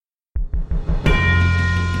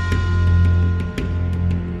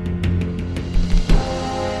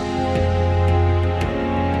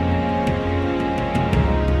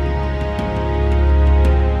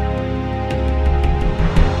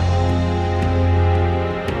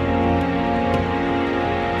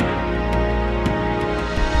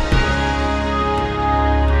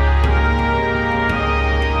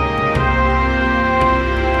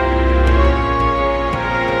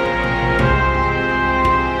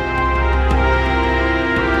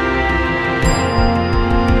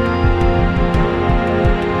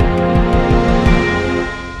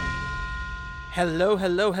Hello,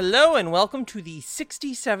 hello, hello, and welcome to the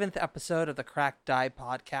 67th episode of the Cracked Die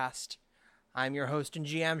Podcast. I'm your host and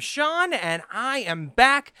GM, Sean, and I am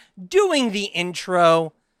back doing the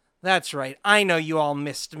intro. That's right, I know you all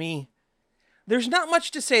missed me. There's not much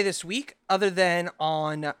to say this week, other than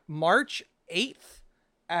on March 8th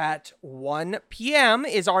at 1 p.m.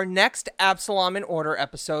 is our next Absalom in Order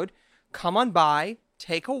episode. Come on by,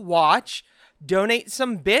 take a watch, donate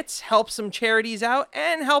some bits, help some charities out,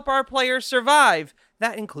 and help our players survive.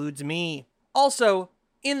 That includes me. Also,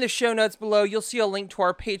 in the show notes below, you'll see a link to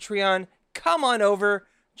our Patreon. Come on over,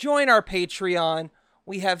 join our Patreon.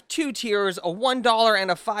 We have two tiers, a $1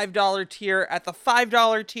 and a $5 tier. At the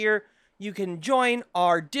 $5 tier, you can join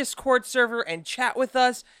our Discord server and chat with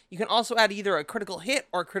us. You can also add either a critical hit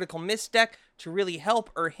or a critical miss deck to really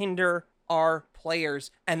help or hinder our players.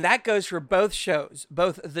 And that goes for both shows,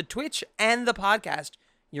 both the Twitch and the podcast.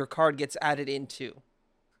 Your card gets added into.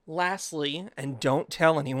 Lastly, and don't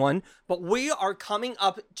tell anyone, but we are coming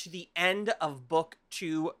up to the end of Book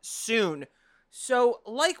 2 soon. So,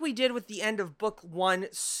 like we did with the end of Book 1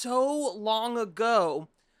 so long ago,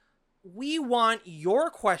 we want your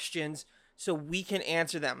questions so we can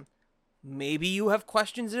answer them. Maybe you have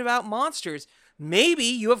questions about monsters. Maybe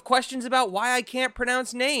you have questions about why I can't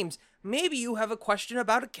pronounce names. Maybe you have a question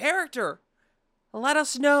about a character. Let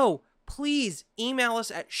us know. Please email us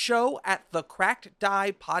at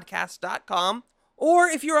show@thecrackeddiepodcast.com. Or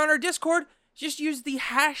if you're on our Discord, just use the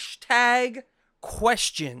hashtag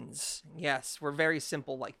questions. Yes, we're very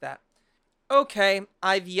simple like that. Okay,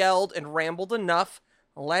 I've yelled and rambled enough.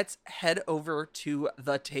 Let's head over to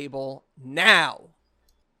the table now.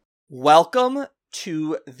 Welcome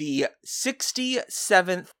to the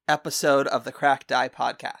 67th episode of the Cracked Die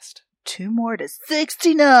Podcast. 2 more to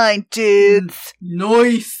 69, dudes.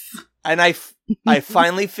 Nice. And I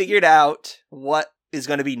finally figured out what is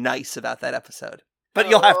going to be nice about that episode. But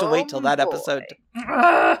you'll have to wait till that episode.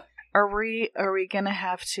 Are we gonna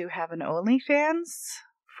have to have an OnlyFans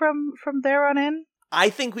from there on in? I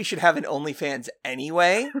think we should have an OnlyFans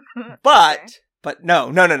anyway. But Okay. but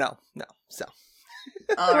no. So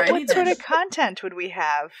Alrighty What sort then. of content would we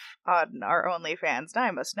have on our OnlyFans? Now I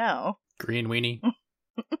must know. Green weenie.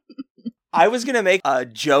 I was going to make a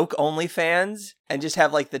joke OnlyFans and just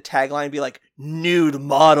have like the tagline be like nude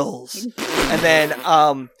models. And then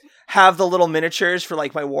have the little miniatures for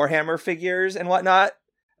like my Warhammer figures and whatnot.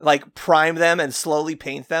 Like prime them and slowly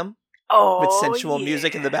paint them with sensual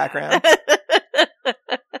music in the background.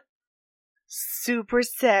 Super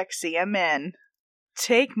sexy, I'm in.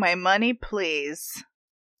 Take my money, please.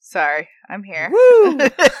 Sorry, I'm here. Woo!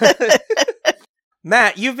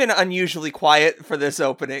 Matt, you've been unusually quiet for this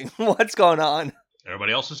opening. What's going on?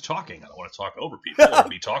 Everybody else is talking. I don't want to talk over people or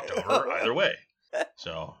be talked over either way.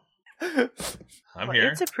 So I'm Well, here.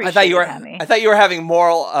 It's I appreciated, honey. thought you were having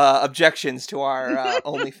moral objections to our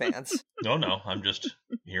OnlyFans. No, I'm just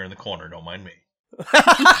here in the corner. Don't mind me. Pay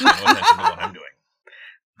no attention to what I'm doing.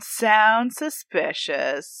 Sounds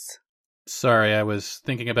suspicious. Sorry, I was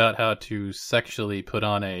thinking about how to sexually put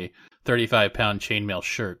on a 35-pound chainmail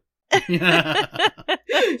shirt. I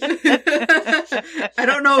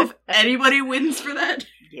don't know if anybody wins for that.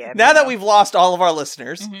 Yeah. Now that we've lost all of our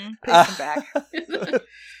listeners. Please come back.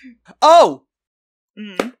 Oh!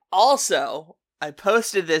 Mm. Also, I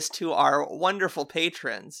posted this to our wonderful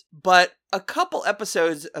patrons, but a couple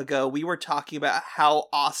episodes ago, we were talking about how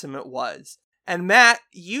awesome it was. And Matt,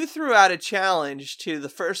 you threw out a challenge to the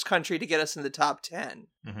first country to get us in the top 10.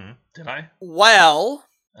 Mm-hmm. Did I? Well,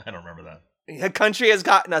 I don't remember that. a country has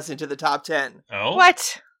gotten us into the top 10. Oh?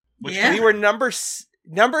 What? Which Yeah. We were number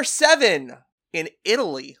 7 in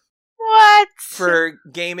Italy What? for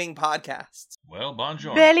gaming podcasts. Well,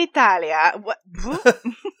 bonjour. Bell'Italia. What?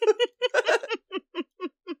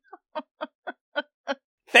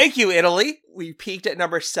 Thank you, Italy. We peaked at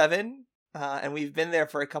number 7, and we've been there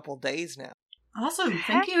for a couple days now. Awesome. Heck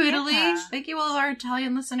Thank you, Italy. yeah. Thank you, all of our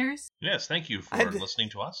Italian listeners. Yes, thank you for And- listening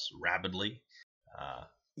to us rapidly,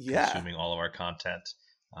 Yeah. consuming all of our content.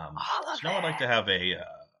 All So of now I'd like it. to have a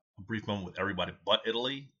brief moment with everybody but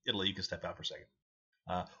Italy. Italy, you can step out for a second.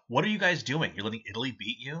 What are you guys doing? You're letting Italy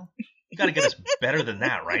beat you? You got to get us better than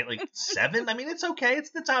that, right? Like 7? I mean, it's okay.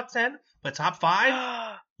 It's the top 10. But top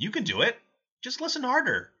 5? You can do it. Just listen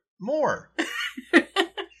harder. More.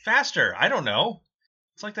 Faster. I don't know.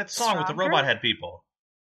 It's like that song with the Stronger? robot head people.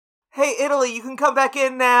 Hey, Italy, you can come back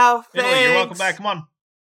in now. Italy, you're welcome Thanks. back. Come on.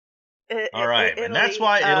 All right. And that's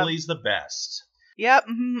why Italy's the best. Yep.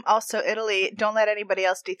 Also, Italy, don't let anybody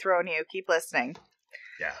else dethrone you. Keep listening.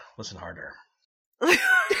 Yeah, listen harder.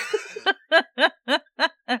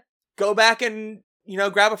 Go back and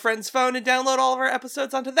grab a friend's phone and download all of our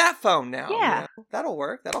episodes onto that phone now. Yeah. That'll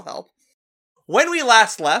work. That'll help. When we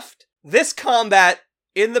last left, this combat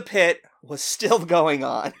in the pit was still going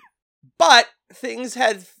on. But things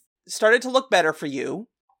had started to look better for you.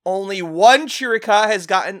 Only one Chirika has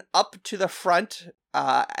gotten up to the front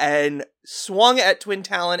and swung at Twin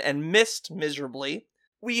Talon and missed miserably.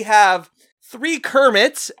 We have 3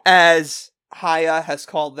 Kermits, as Haya has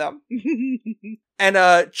called them, and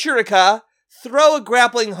a Chirika throw a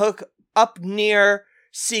grappling hook up near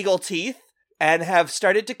Seagull Teeth and have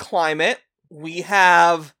started to climb it. We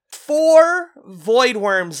have 4 Void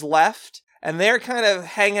Worms left, and they're kind of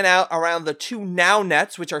hanging out around the 2 Now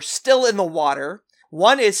Nets, which are still in the water.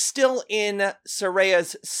 One is still in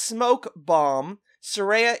Soraya's smoke bomb.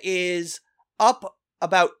 Soraya is up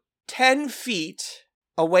about 10 feet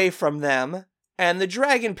away from them, and the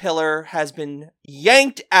Dragon Pillar has been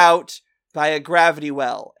yanked out by a gravity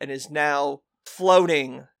well and is now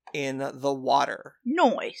floating in the water.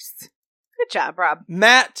 Nice. Good job, Rob.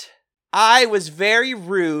 Matt, I was very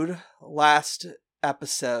rude last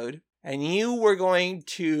episode, and you were going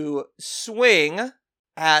to swing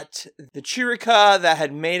at the Chirika that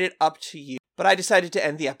had made it up to you. But I decided to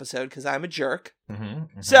end the episode because I'm a jerk.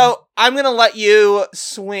 So I'm going to let you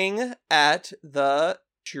swing at the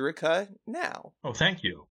Chirika now. Oh, thank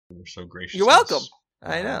you. You're so gracious. You're welcome.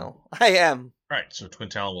 I know. I am. All right, so Twin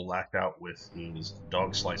Talon will lack out with his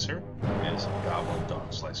Dog Slicer, his Goblin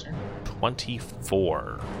Dog Slicer.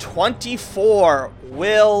 24. 24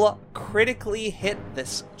 will critically hit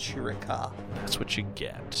this Chirika. That's what you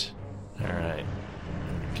get. All right.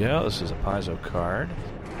 There we go. This is a Paizo card.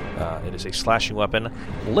 It is a slashing weapon.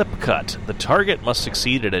 Lip Cut. The target must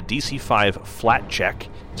succeed at a DC 5 flat check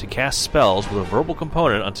to cast spells with a verbal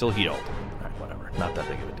component until healed. All right, whatever. Not that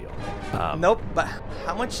big of a deal. Nope, but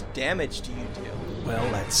how much damage do you do? Well,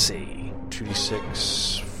 let's see.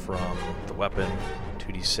 2d6 from the weapon,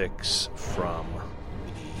 2d6 from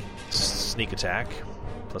the sneak attack,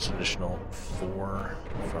 plus an additional 4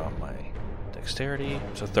 from my dexterity,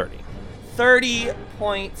 so 30. 30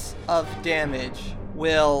 points of damage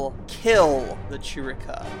will kill the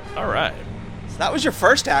Chirika. All right. So that was your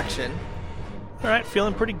first action. All right,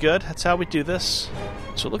 feeling pretty good. That's how we do this.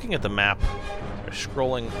 So looking at the map,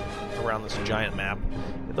 scrolling around this giant map,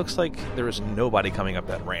 it looks like there is nobody coming up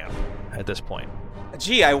that ramp at this point.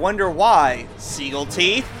 Gee, I wonder why. Seagull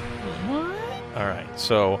Teeth? All right,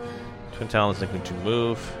 so Twin Talon is going to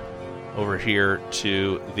move over here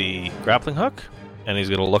to the grappling hook, and he's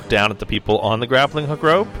going to look down at the people on the grappling hook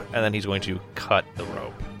rope, and then he's going to cut the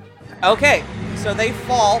rope. Okay, so they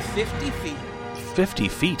fall 50 feet. 50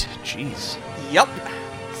 feet? Jeez. Yup.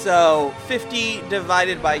 So 50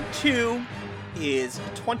 divided by 2 is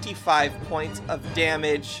 25 points of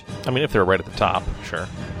damage. I mean, if they're right at the top, sure.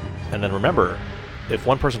 And then remember, if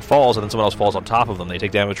one person falls and then someone else falls on top of them, they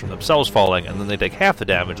take damage from themselves falling, and then they take half the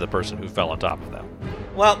damage of the person who fell on top of them.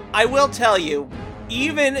 Well, I will tell you,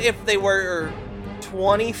 even if they were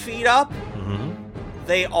 20 feet up,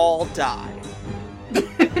 they all die.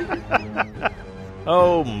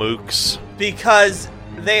 Oh, mooks. Because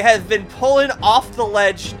they have been pulling off the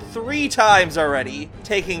ledge 3 times already,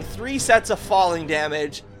 taking 3 sets of falling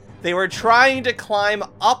damage. They were trying to climb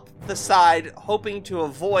up the side, hoping to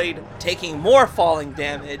avoid taking more falling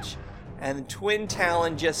damage, and Twin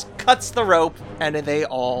Talon just cuts the rope, and they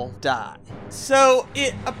all die. So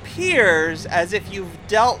it appears as if you've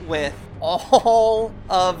dealt with all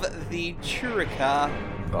of the Chirika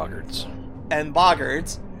Boggards. and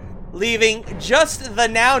Boggards, leaving just the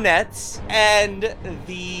Now Nets and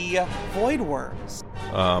the Void Worms.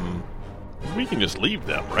 We can just leave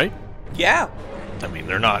them, right? Yeah. I mean,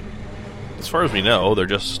 they're not, as far as we know, they're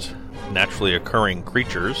just naturally occurring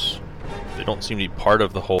creatures. They don't seem to be part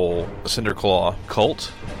of the whole Cinderclaw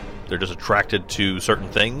cult. They're just attracted to certain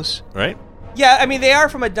things, right? Yeah, I mean, they are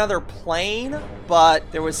from another plane,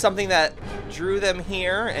 but there was something that drew them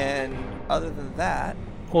here, and other than that...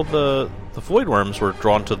 Well, the Void Worms were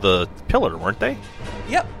drawn to the pillar, weren't they?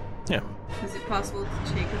 Yep. Yeah. Is it possible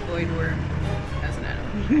to take a void worm as an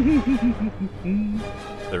animal?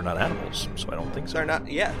 They're not animals, so I don't think so. They're not...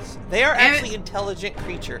 Yes. They are actually intelligent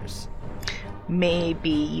creatures. Maybe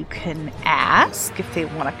you can ask if they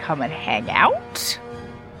want to come and hang out.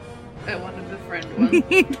 I want to befriend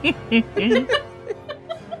one.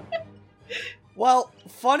 Well,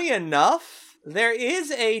 funny enough, there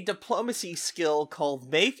is a diplomacy skill called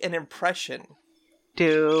Make an Impression.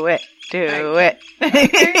 Do it. Do Right.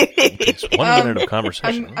 it. It's 1 minute of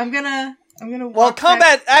conversation. I'm gonna walk Well, back-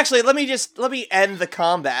 combat... Actually, let me end the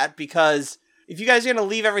combat, because if you guys are going to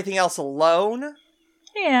leave everything else alone...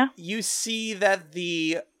 Yeah. You see that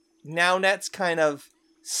the Now nets kind of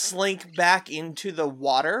slink back into the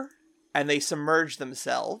water, and they submerge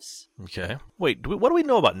themselves. Okay. Wait, what do we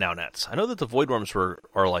know about now nets? I know that the voidworms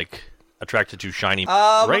are like attracted to shiny,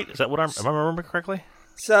 Um, right? Is that what am I remembering correctly?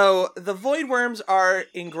 So the voidworms are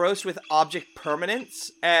engrossed with object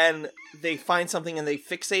permanence, and they find something and they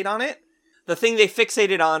fixate on it. The thing they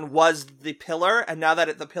fixated on was the pillar, and now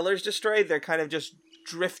that the pillar's destroyed, they're kind of just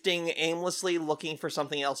drifting aimlessly, looking for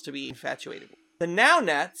something else to be infatuated with. The now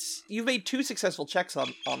nets, you've made 2 successful checks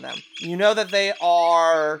on them. You know that they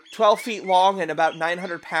are 12 feet long and about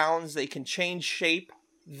 900 pounds. They can change shape.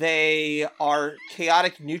 They are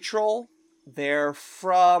chaotic neutral. They're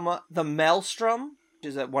from the Maelstrom, which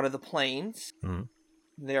is at one of the planes. Mhm.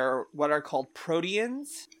 They're what are called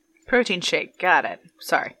proteans. Protein shake. Got it.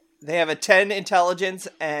 Sorry. They have a 10 intelligence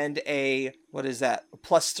and a, what is that?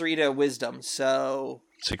 +3 to wisdom. So,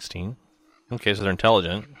 16. Okay, so they're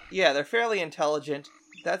intelligent. yeah, they're fairly intelligent.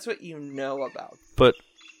 That's what you know about. But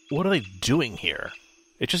what are they doing here?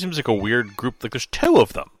 It just seems like a weird group. Like there's 2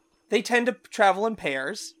 of them. They tend to travel in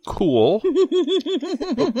pairs. Cool.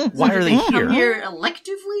 Why are they Come here? here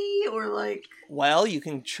electively, or like... Well, you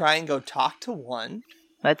can try and go talk to one.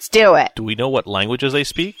 Let's do it. Do we know what languages they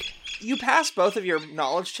speak? You passed both of your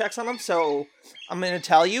knowledge checks on them, so I'm going to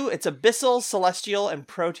tell you. It's Abyssal, Celestial, and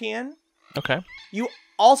Protean. Okay. You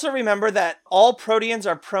also remember that all Proteans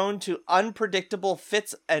are prone to unpredictable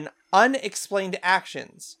fits and unexplained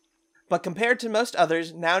actions. But compared to most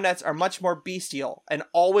others, Nownets are much more bestial and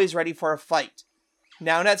always ready for a fight.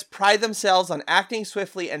 Nownets pride themselves on acting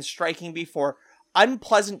swiftly and striking before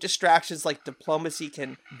unpleasant distractions like diplomacy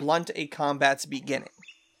can blunt a combat's beginning.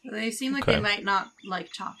 They seem like Okay. they might not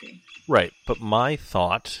like talking. Right, but my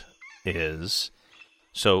thought is...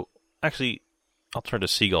 So, actually, I'll turn to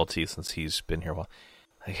Seagull Teeth since he's been here a while.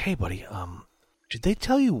 Like, hey, buddy, did they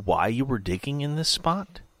tell you why you were digging in this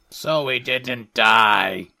spot? So we didn't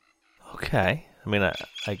die. Okay. I mean,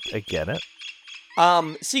 I get it.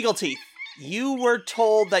 Seagull Teeth, you were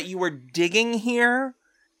told that you were digging here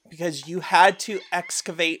because you had to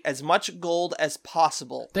excavate as much gold as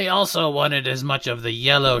possible. They also wanted as much of the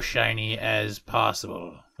yellow shiny as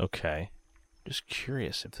possible. Okay. Just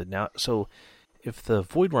curious if if the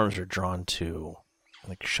voidworms are drawn to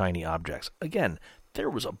like shiny objects, again, there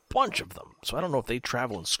was a bunch of them. So I don't know if they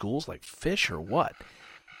travel in schools like fish or what.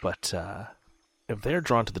 But if they're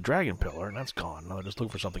drawn to the dragon pillar and that's gone, now they're just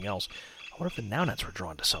looking for something else. What if the Nownets were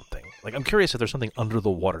drawn to something? Like I'm curious if there's something under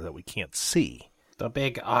the water that we can't see. The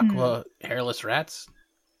big aqua hairless rats?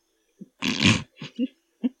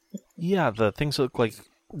 Yeah, the things that look like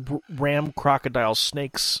ram crocodile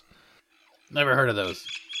snakes. Never heard of those.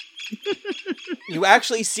 You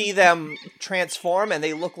actually see them transform and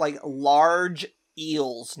they look like large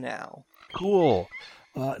eels now. Cool.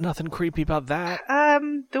 Nothing creepy about that.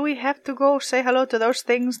 Do we have to go say hello to those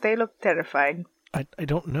things? They look terrifying. I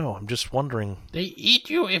don't know. I'm just wondering. They eat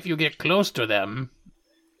you if you get close to them.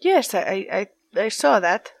 Yes, I saw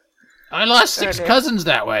that. I lost 6 Earlier. cousins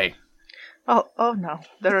that way. Oh no.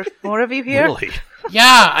 There are more of you here? Really?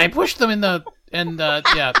 Yeah, I pushed them in the... And,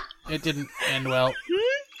 yeah, it didn't end well.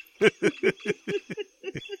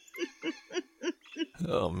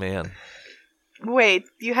 Oh, man. Wait,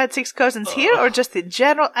 you had 6 cousins here or just in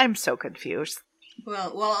general? I'm so confused.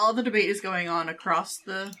 Well, while all the debate is going on across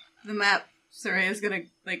the map, Soraya's gonna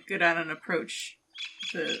like go down and approach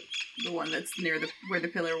the one that's near where the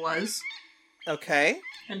pillar was, Okay.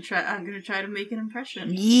 and I'm gonna try to make an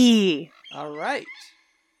impression. Yee. All right.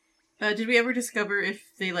 Did we ever discover if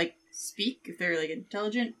they like speak, if they're like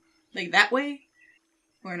intelligent, like that way,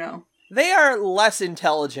 or no? They are less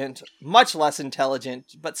intelligent, much less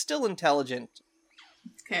intelligent, but still intelligent.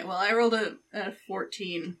 Okay, well, I rolled a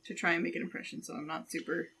 14 to try and make an impression, so I'm not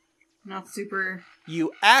super.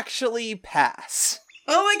 You actually pass.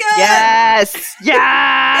 Oh my god! Yes!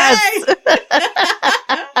 Yes! Yay!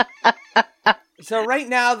 So right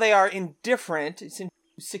now they are indifferent. Since you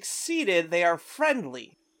succeeded, they are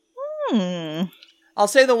friendly. I'll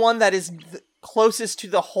say the one that is closest to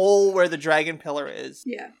the hole where the dragon pillar is.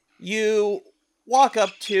 Yeah. You walk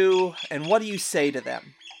up to, and what do you say to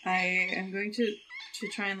them? I am going to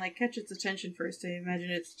try and like catch its attention first. I imagine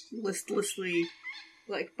it's listlessly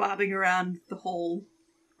like bobbing around the hole.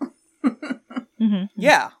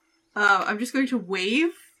 Yeah. I'm just going to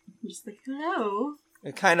wave. I'm just like, hello.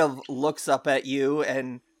 It kind of looks up at you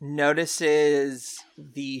and notices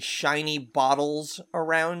the shiny bottles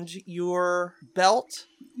around your belt,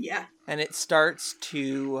 Yeah. and it starts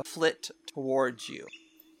to flit towards you.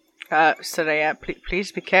 Soraya,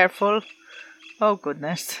 please be careful. Oh,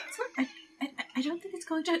 goodness. I don't think it's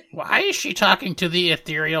going to... Why is she talking to the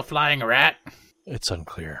ethereal flying rat? It's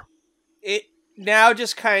unclear. it now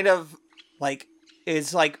just kind of like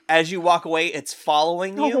is like as you walk away, it's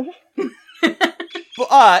following you,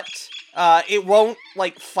 but it won't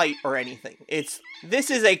like fight or anything.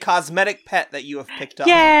 This is a cosmetic pet that you have picked up.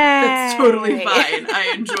 Yeah, That's totally fine.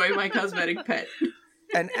 I enjoy my cosmetic pet.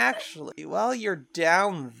 And actually, while you're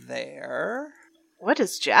down there, What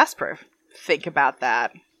does Jasper think about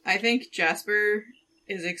that? I think Jasper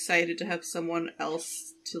is excited to have someone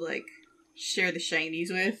else to, like, share the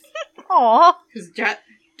shinies with. Aw. Because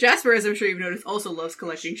Jasper, as I'm sure you've noticed, also loves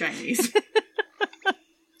collecting shinies.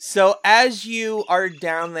 so as you are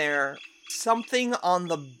down there, something on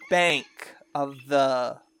the bank of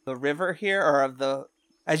the river here, or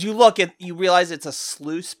as you look at, you realize it's a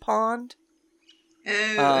sluice pond.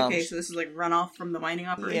 Oh, okay, so this is like runoff from the mining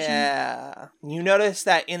operation? Yeah. You notice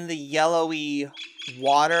that in the yellowy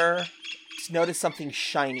water, notice something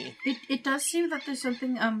shiny. It does seem that there's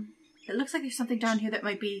something, it looks like there's something down here that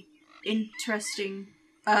might be interesting.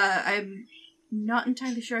 I'm not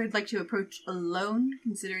entirely sure I'd like to approach alone,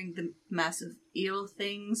 considering the massive eel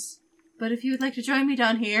things. But if you would like to join me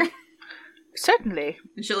down here... Certainly.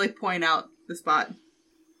 And she'll, like, point out the spot.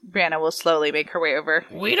 Brianna will slowly make her way over.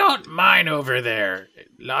 We don't mine over there.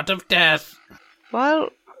 Lot of death. Well,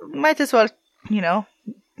 might as well,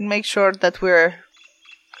 make sure that we're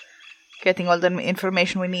getting all the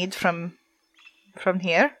information we need from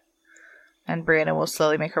here. And Brianna will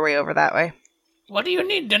slowly make her way over that way. What do you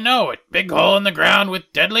need to know? Big hole in the ground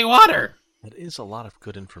with deadly water. That is a lot of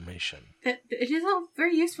good information. It is all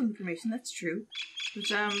very useful information, that's true.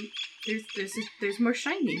 But, there's more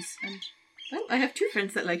shinies, and, well, I have 2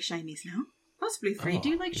 friends that like shinies now. Possibly 3. Do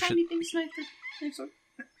you like shiny things, Knife Sword?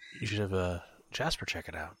 You should have Jasper check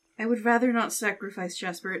it out. I would rather not sacrifice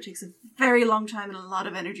Jasper. It takes a very long time and a lot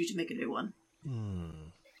of energy to make a new one.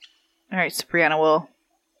 Alright, so Brianna will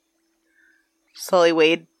slowly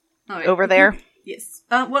wade All right. over there. Yes.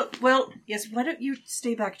 Well, yes, why don't you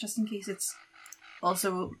stay back just in case it's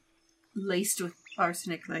also laced with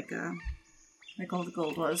arsenic like all the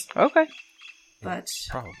gold was. Okay. But,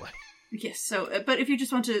 Probably. yes, so, but if you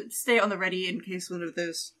just want to stay on the ready in case one of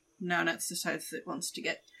those now-nuts decides it wants to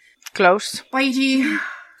get Close. bitey.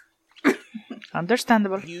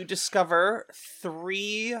 Understandable. You discover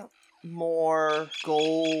 3 more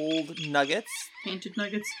gold nuggets. Tainted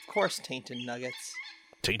nuggets. Of course, tainted nuggets.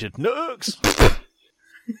 Tainted nugs!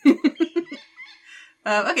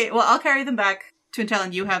 Okay, well, I'll carry them back to Intel,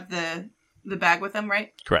 and you have the bag with them,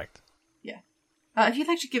 right? Correct. If you'd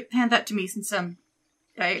like to hand that to me, since I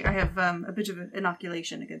have a bit of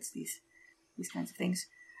inoculation against these kinds of things,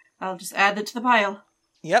 I'll just add that to the pile.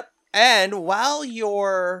 Yep. And while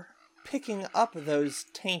you're picking up those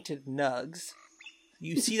tainted nugs,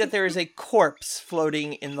 you see that there is a corpse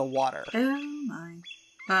floating in the water. Oh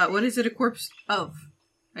my! What is it a corpse of?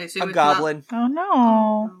 I assume A it's goblin. Oh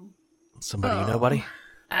no. Somebody you know, buddy?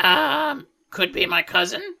 Could be my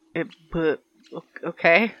cousin.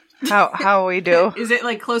 Okay. How we do? Is it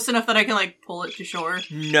like close enough that I can like pull it to shore?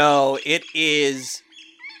 No, it is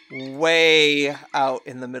way out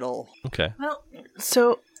in the middle. Okay. Well,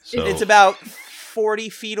 So So, It's about 40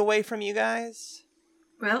 feet away from you guys.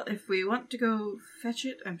 well, if we want to go fetch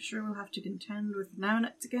it, I'm sure we'll have to contend with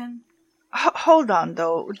now-nuts again. hold on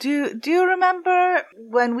though. Do you remember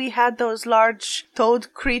when we had those large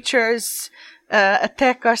toad creatures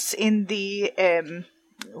attack us in the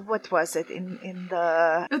what was it in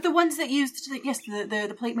the The ones that used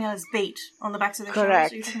the plate mail as bait on the backs of their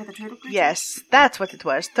Correct. shells. Are you talking about the turtle creatures? Yes, that's what it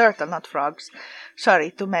was. Turtle, not frogs.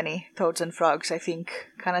 Sorry, too many toads and frogs, I think.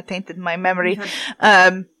 Kind of tainted my memory.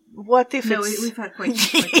 What if No, it's... we've had quite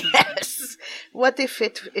yes. What if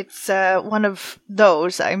it's one of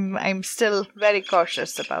those? I'm still very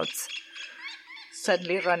cautious about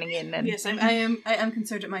suddenly running in and... Yes, I am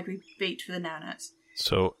concerned it might be bait for the now-nuts.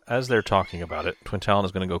 So, as they're talking about it, Twin Talon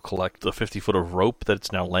is going to go collect the 50-foot of rope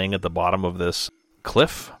that's now laying at the bottom of this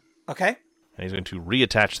cliff, Okay. and he's going to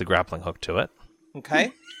reattach the grappling hook to it,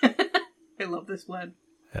 Okay. I love this one.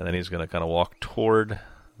 and then he's going to kind of walk toward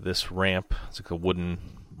this ramp. It's like a wooden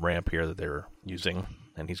ramp here that they're using,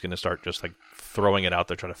 and he's going to start just like throwing it out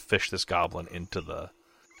there, trying to fish this goblin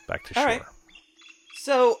back to All shore. right.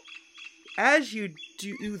 So, as you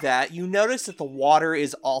do that, you notice that the water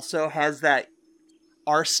has that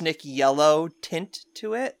arsenic yellow tint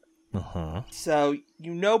to it. Uh-huh. So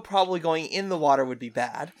probably going in the water would be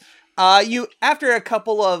bad. You after a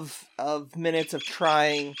couple of minutes of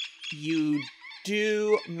trying, you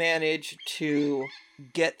do manage to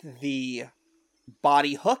get the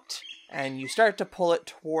body hooked, and you start to pull it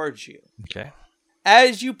towards you. Okay.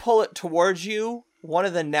 As you pull it towards you, one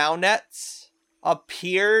of the now nets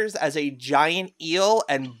appears as a giant eel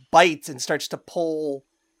and bites and starts to pull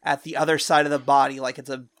at the other side of the body like it's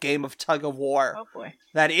a game of tug of war. Oh boy.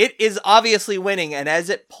 That it is obviously winning, and as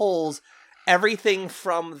it pulls, everything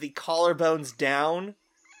from the collarbones down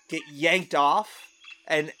get yanked off,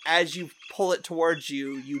 and as you pull it towards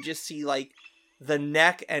you, you just see like the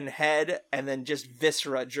neck and head and then just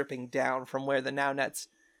viscera dripping down from where the now nets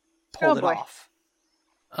pulled it boy. off.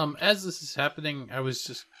 As this is happening, I was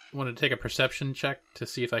just want to take a perception check to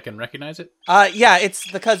see if I can recognize it. Yeah, it's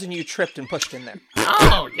the cousin you tripped and pushed in there.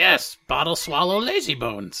 Oh, yes. Bottle swallow lazy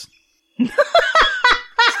bones.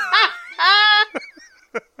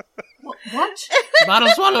 What? Bottle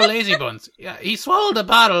swallow lazy bones. Yeah, he swallowed a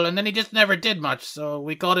bottle and then he just never did much, so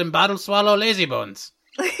we called him Bottle Swallow Lazy Bones.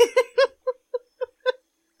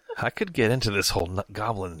 I could get into this whole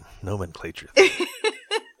goblin nomenclature.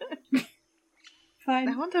 Fine.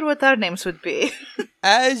 I wonder what our names would be.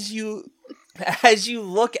 As you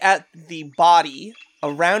look at the body,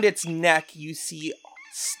 around its neck, you see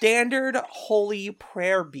standard holy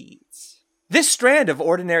prayer beads. This strand of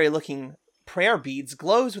ordinary-looking prayer beads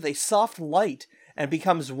glows with a soft light and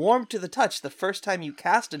becomes warm to the touch the first time you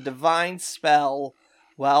cast a divine spell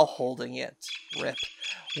while holding it. Rip.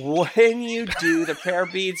 When you do, the prayer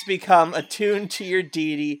beads become attuned to your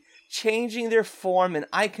deity, changing their form and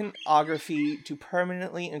iconography to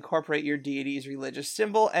permanently incorporate your deity's religious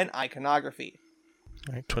symbol and iconography.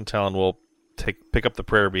 All right, Twin Talon will pick up the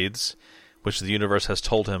prayer beads, which the universe has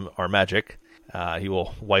told him are magic. He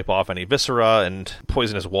will wipe off any viscera and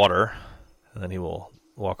poisonous water, and then he will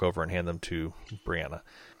walk over and hand them to Brianna.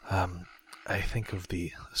 I think of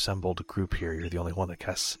the assembled group here, you're the only one that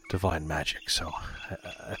casts divine magic, so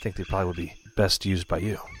I think they probably would be best used by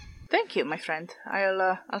you. Thank you, my friend.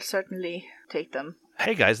 I'll certainly take them.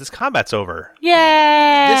 Hey guys, this combat's over. Yay!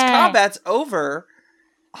 This combat's over.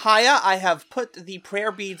 Haya, I have put the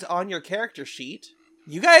prayer beads on your character sheet.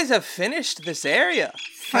 You guys have finished this area.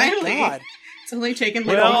 Thank Finally. God. It's only taken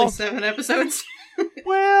like Well- only 7 episodes.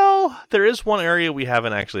 Well, there is one area we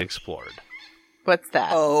haven't actually explored. What's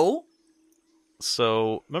that? Oh?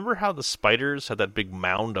 So, remember how the spiders had that big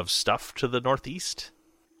mound of stuff to the northeast?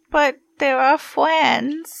 But they're our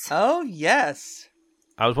friends. Oh, yes.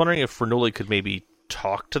 I was wondering if Renuli could maybe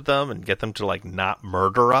talk to them and get them to, like, not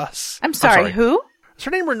murder us. I'm sorry, who? Is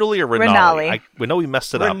her name Renuli or Renali? Renali. We know we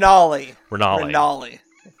messed it up. Renali. Renali.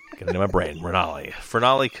 Get into my brain. Renali. If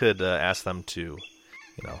Renali could ask them to,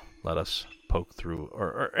 let us poke through,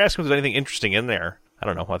 or ask them if there's anything interesting in there. I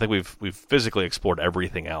don't know. I think we've physically explored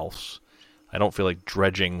everything else. I don't feel like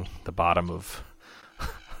dredging the bottom of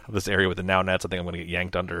this area with the now nets. I think I'm going to get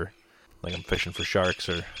yanked under, like I'm fishing for sharks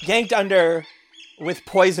or. Yanked under with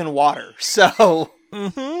poison water, so.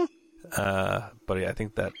 Mm-hmm. But yeah, I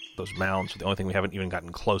think that those mounds are the only thing we haven't even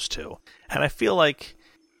gotten close to. And I feel like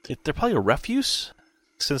they're probably a refuse,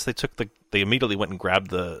 since they immediately went and grabbed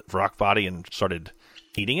the rock body and started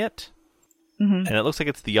eating it. Mm-hmm. And it looks like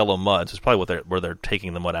it's the yellow mud, so it's probably where they're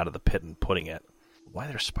taking the mud out of the pit and putting it. Why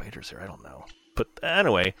there are spiders there, I don't know. But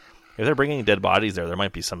anyway, if they're bringing dead bodies there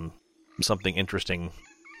might be something interesting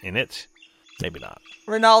in it. Maybe not.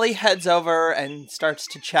 Renali heads over and starts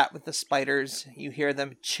to chat with the spiders. You hear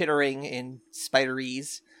them chittering in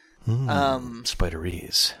spiderese.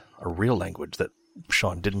 Spiderese. A real language that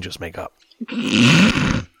Sean didn't just make up.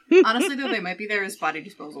 Honestly, though, they might be there as body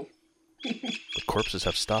disposal. The corpses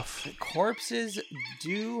have stuff. Corpses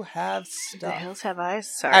do have The stuff. hills have eyes?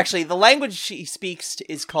 Sorry. Actually, the language she speaks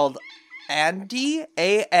is called Andi,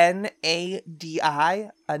 A-N-A-D-I,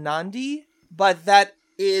 Anandi, but that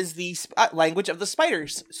is the language of the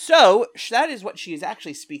spiders. So, that is what she is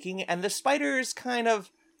actually speaking, and the spiders kind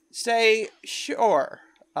of say, sure.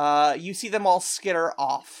 You see them all skitter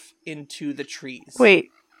off into the trees.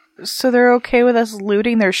 Wait, so they're okay with us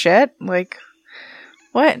looting their shit? Like,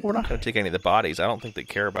 what? We're not going to take any of the bodies. I don't think they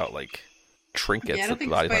care about, like, trinkets Yeah, I that don't the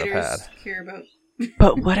think bodies might have spiders had. care about.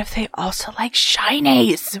 But what if they also like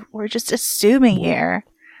shinies? We're just assuming here.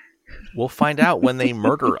 We'll find out when they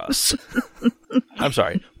murder us. I'm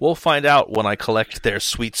sorry. We'll find out when I collect their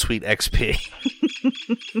sweet, sweet XP.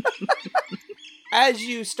 As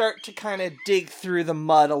you start to kind of dig through the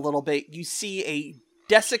mud a little bit, you see a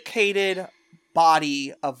desiccated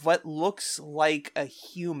body of what looks like a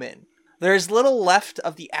human. There's little left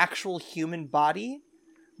of the actual human body,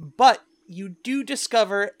 but you do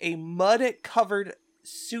discover a mud-covered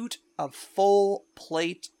suit of full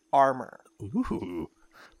plate armor. Ooh.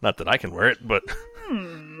 Not that I can wear it, but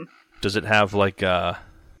does it have like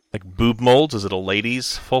boob molds? Is it a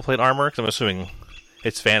lady's full plate armor? Because I'm assuming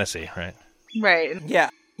it's fantasy, right? Right. Yeah.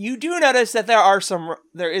 You do notice that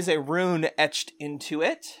there is a rune etched into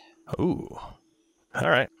it. Ooh. All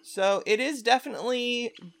right. So it is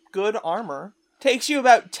definitely good armor. Takes you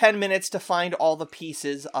about 10 minutes to find all the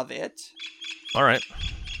pieces of it. All right.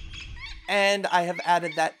 And I have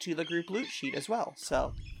added that to the group loot sheet as well.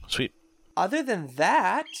 So, Sweet. other than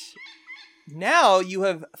that, now you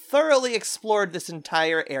have thoroughly explored this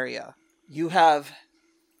entire area. You have,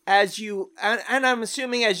 and I'm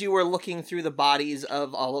assuming as you were looking through the bodies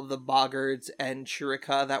of all of the boggards and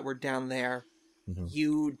Shurika that were down there,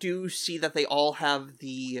 you do see that they all have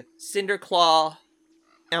the Cinderclaw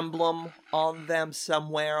emblem on them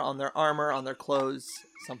somewhere, on their armor, on their clothes,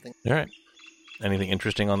 something. All right. Anything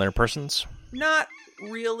interesting on their persons? Not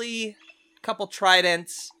really. Couple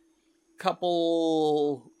tridents,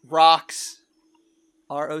 couple rocks,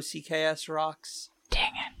 ROCKS rocks.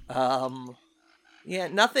 Dang it. Yeah,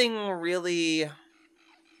 nothing really.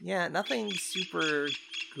 Yeah, nothing super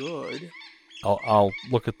good. I'll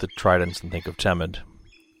look at the tridents and think of Temid,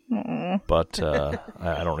 Mm-mm. but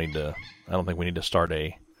I don't need to. I don't think we need to start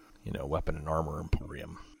a, weapon and armor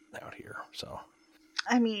emporium out here. So.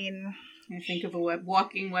 I mean, I think of a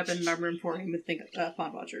walking weapon and armor emporium and think of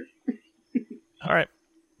Pond Watcher. All right.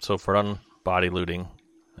 So for done body looting,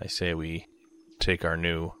 I say we take our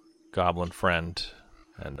new goblin friend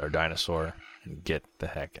and our dinosaur and get the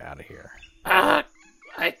heck out of here. I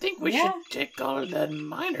think we should take all the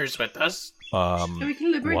miners with us So we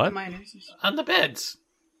can liberate What? the miners. on the beds.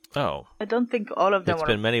 Oh, I don't think all of them it's were.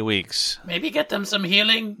 been many weeks. Maybe get them some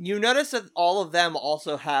healing. You notice that all of them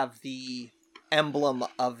also have the emblem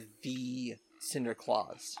of the Cinder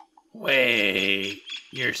Claws. Wait,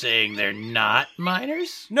 you're saying they're not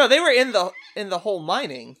miners? No, they were in the whole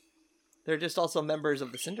mining. They're just also members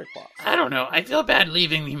of the Cinder Claws. I don't know. I feel bad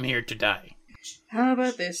leaving them here to die. How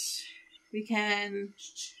about this? We can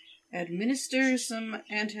administer some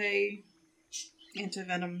anti-venom,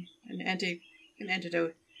 an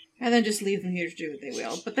antidote, and then just leave them here to do what they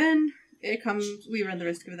will. But then we run the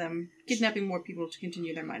risk of them kidnapping more people to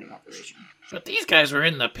continue their mining operation. But these guys were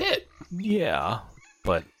in the pit. Yeah,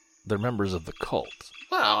 but they're members of the cult.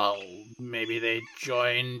 Well, maybe they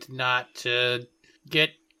joined not to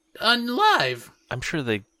get unlive. I'm sure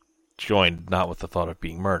they joined not with the thought of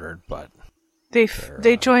being murdered, but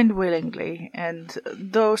They joined willingly, and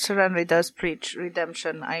though Serenity does preach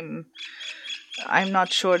redemption, I'm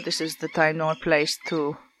not sure this is the time nor place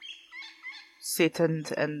to sit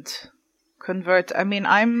and convert. I mean,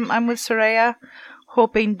 I'm with Soraya,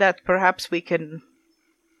 hoping that perhaps we can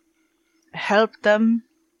help them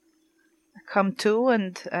come to,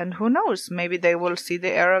 and who knows, maybe they will see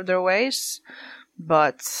the error of their ways,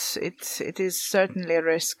 but it is certainly a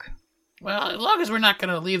risk. Well, as long as we're not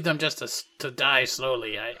going to leave them just to die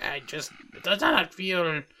slowly, it does not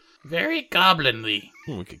feel very goblinly.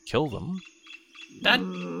 we could kill them. That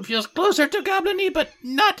feels closer to goblin-y, but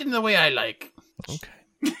not in the way I like. Okay.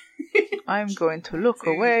 I'm going to look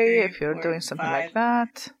away if you're 4, doing something 5. like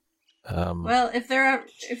that. Well, if there are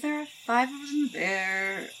 5 of them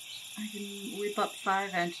there, I can whip up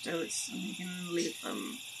 5 antidotes and we can leave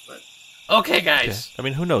them. But Okay, guys. Okay. I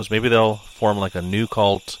mean, who knows? Maybe they'll form like a new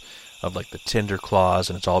cult of like the Tinder Claws,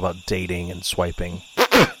 and it's all about dating and swiping.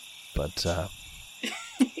 But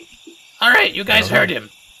All right, you guys heard him.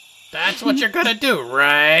 That's what you're gonna do,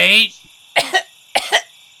 right?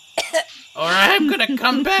 Or I'm gonna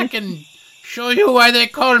come back and show you why they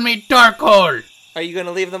call me Darkhold. Are you going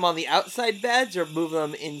to leave them on the outside beds or move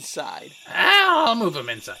them inside? I'll move them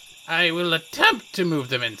inside. I will attempt to move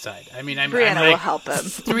them inside. I mean, I'm Brianna will like help them.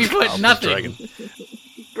 3 foot I'll nothing. drag 'em.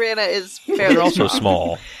 Brianna is They're fairly also strong.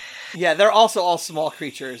 small. Yeah, they're also all small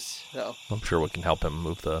creatures, so. I'm sure we can help him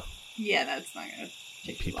move the yeah, that's not gonna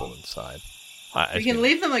take too people long. inside. We can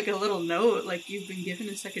leave them like a little note, like you've been given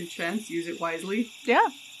a second chance, use it wisely. Yeah.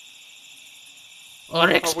 Or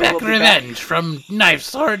we expect will be revenge from Knife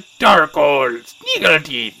Sword Darkhold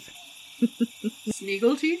Sneagleteeth.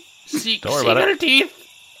 Sneagle teeth? Don't worry about it. Sneagleteeth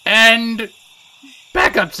and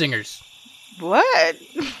backup singers. What?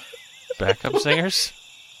 Backup singers?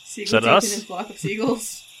 Seagull that teeth us? in his flock of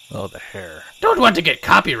seagulls. Oh, the hair. Don't want to get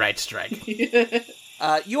copyright strike.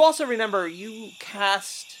 You also remember you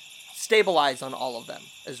cast Stabilize on all of them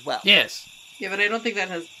as well. Yes. Yeah, but I don't think that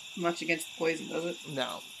has much against poison, does it?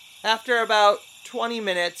 No. After about 20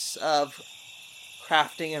 minutes of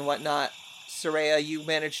crafting and whatnot, Soraya, you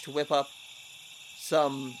managed to whip up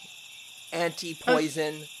some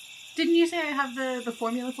anti-poison. Didn't you say I have the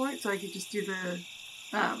formula for it, so I could just do the,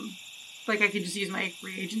 like I could just use my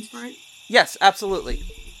reagents for it? Yes, absolutely.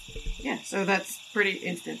 Yeah, so that's pretty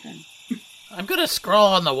instant then. I'm gonna scroll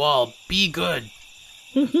on the wall. Be good.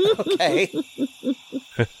 Okay.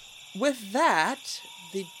 With that,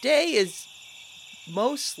 the day is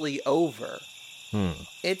mostly over.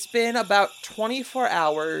 It's been about 24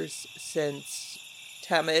 hours since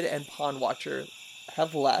Temid and Pond Watcher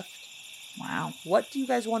have left. Wow. What do you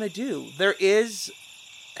guys want to do? There is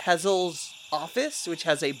Hazel's office, which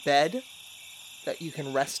has a bed that you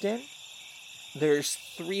can rest in. There's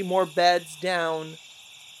 3 more beds down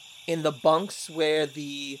in the bunks where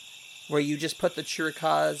you just put the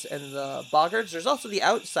Churikahs and the Boggards. There's also the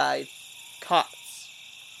outside cots.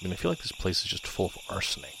 I mean, I feel like this place is just full of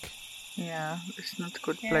arsenic. Yeah, it's not a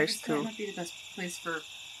good Yeah, place this might to. not be the best place for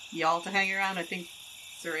y'all to hang around. I think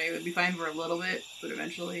Saray would be fine for a little bit, but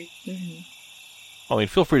eventually... Mhm. I mean,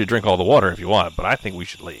 feel free to drink all the water if you want, but I think we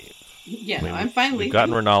should leave. Yeah, I mean, no, I'm fine We've leaving.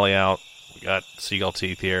 gotten Renali out. We got Seagull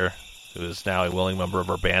Teeth here, who is now a willing member of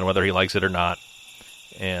our band, whether he likes it or not.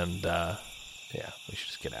 And, yeah, we should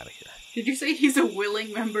just get out of here. Did you say he's a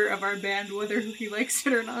willing member of our band, whether he likes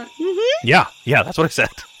it or not? Yeah, that's what I said.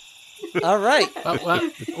 All right.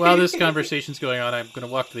 While this conversation's going on, I'm going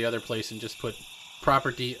to walk to the other place and just put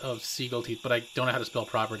property of Seagull Teeth, but I don't know how to spell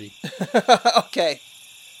property. Okay.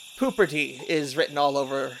 Pooperty is written all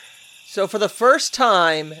over. So for the first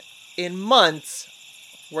time in months,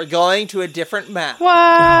 we're going to a different map. Oh,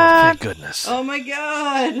 What? thank goodness. Oh my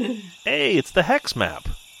god! Hey, it's the Hex map.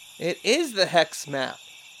 It is the Hex map.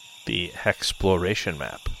 The Hexploration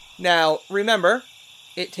map. Now, remember,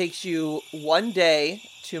 it takes you 1 day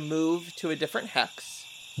to move to a different Hex.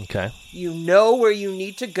 Okay. You know where you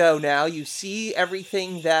need to go now. You see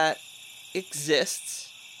everything that exists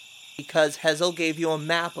because Hazel gave you a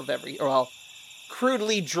map of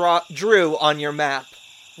crudely drew on your map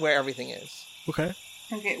where everything is. Okay.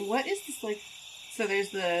 Okay, what is this like? So there's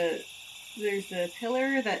the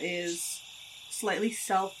pillar that is slightly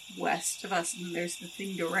southwest of us, and then there's the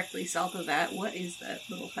thing directly south of that. What is that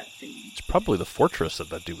little hut thing It's probably the fortress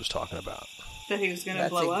that dude was talking about. that he was gonna That's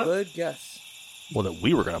blow a up? good guess. Well, that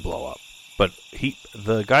we were going to blow up. But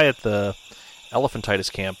the guy at the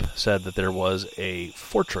Elephantitis camp said that there was a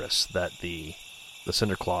fortress that the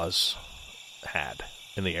Cinderclaws had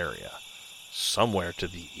in the area, somewhere to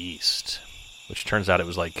the east. Which turns out it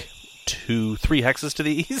was like 3 hexes to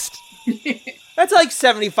the east. That's like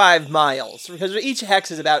 75 miles, because each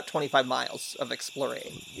hex is about 25 miles of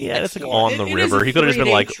exploring. Yeah, it's like Explore. on the It is river. a He could have just been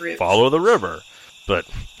 3-day like, trip. follow the river. But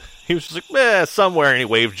he was just like, somewhere, and he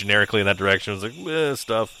waved generically in that direction. It was like,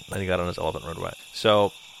 stuff. And he got on his elephant roadway.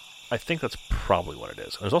 So I think that's probably what it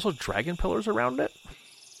is. There's also dragon pillars around it,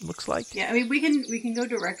 looks like. Yeah, I mean we can go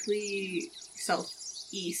directly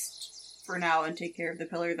southeast for now and take care of the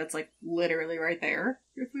pillar that's like literally right there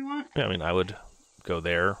if we want. Yeah, I mean, I would go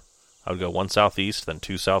there. I would go 1 southeast, then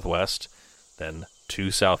 2 southwest, then 2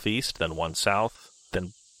 southeast, then 1 south,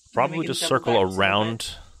 then probably we can just double circle back a little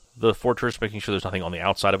around the fortress, making sure there's nothing on the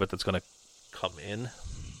outside of it that's going to come in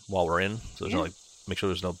while we're in. So there's no, like, make sure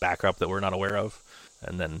there's no backup that we're not aware of,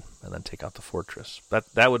 and then take out the fortress.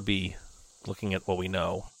 That would be, looking at what we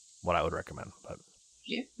know, what I would recommend. But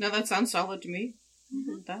Yeah, no, that sounds solid to me.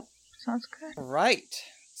 That. Sounds good. Right.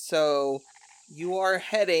 So you are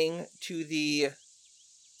heading to the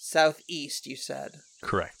southeast, you said.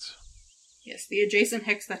 correct. Yes, the adjacent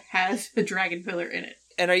hex that has a dragon pillar in it.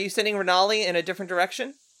 And are you sending Renali in a different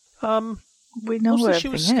direction? We know where Mostly she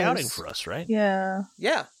was everything scouting is. for us, right? Yeah.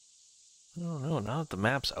 Yeah. I don't know. Now that the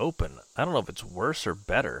map's open, I don't know if it's worse or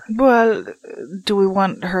better. Well, do we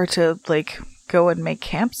want her to, like, go and make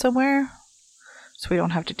camp somewhere? So we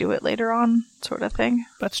don't have to do it later on, sort of thing?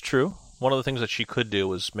 That's true. One of the things that she could do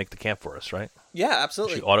was make the camp for us, right? Yeah,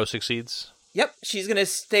 absolutely. She auto-succeeds. Yep, she's going to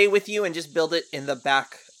stay with you and just build it in the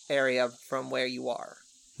back area from where you are.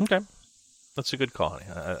 Okay. That's a good call, honey.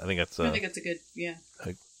 I think that's I think it's a good,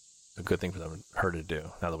 a good thing for her to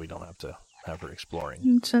do, now that we don't have to have her exploring.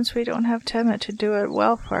 And since we don't have Temmet to do it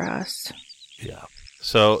well for us. Yeah.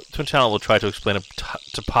 So, Twin Channel will try to explain a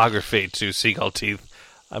topography to Seagull Teeth.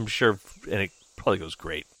 I'm sure, and it probably goes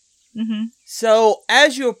great. Mm-hmm. So,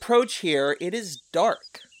 as you approach here, it is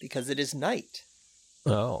dark because it is night.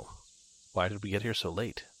 Oh. Why did we get here so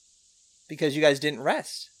late? Because you guys didn't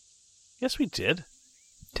rest. Yes, we did.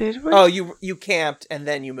 Did we? Oh, you camped and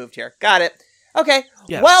then you moved here. Got it. Okay.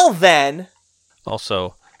 Yeah. Well then.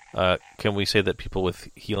 Also, can we say that people with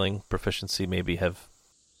healing proficiency maybe have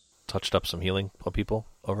touched up some healing people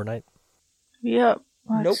overnight? Yep.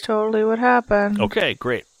 That's Nope. totally what happened. Okay,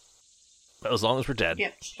 great. As long as we're dead.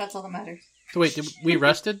 yeah, that's all that matters. So wait, we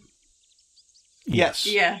rested? Yes.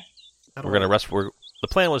 Yeah. We're going to rest. The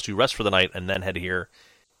plan was to rest for the night and then head here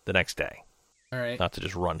the next day. All right. Not to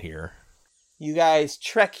just run here. You guys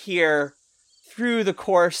trek here through the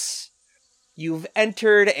course. You've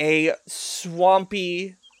entered a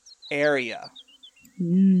swampy area.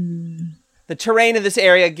 Mm. The terrain in this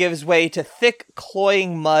area gives way to thick,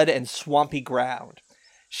 cloying mud and swampy ground.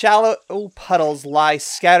 Shallow puddles lie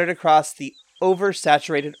scattered across the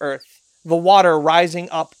oversaturated earth, the water rising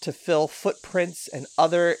up to fill footprints and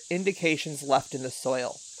other indications left in the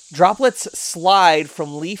soil. Droplets slide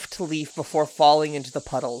from leaf to leaf before falling into the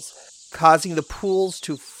puddles, causing the pools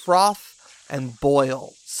to froth and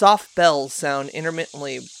boil. Soft bells sound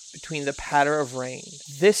intermittently between the patter of rain.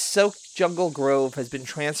 This soaked jungle grove has been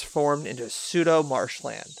transformed into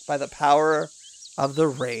pseudo-marshland by the power of the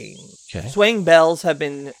rain. Okay. Swaying bells have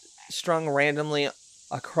been strung randomly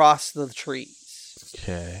across the trees.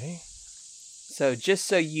 Okay. So just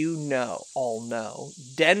so you all know,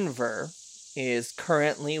 Denver is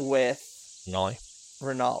currently with Nolly.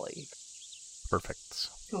 Renali, Perfect.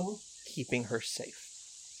 Cool. keeping her safe.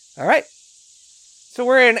 All right. So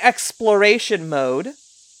we're in exploration mode.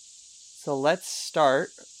 So let's start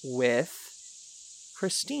with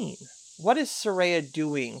Christine. What is Soraya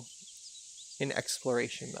doing in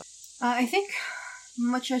exploration mode? I think,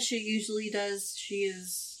 much as she usually does, she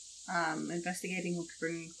is investigating,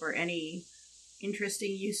 looking for any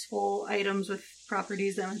interesting, useful items with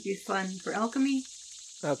properties that might be fun for alchemy.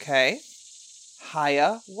 Okay.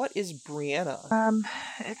 Haya, what is Brianna?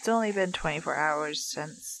 It's only been 24 hours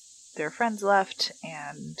since their friends left,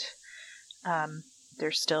 and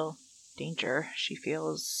there's still danger she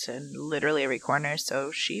feels in literally every corner,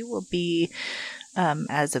 so she will be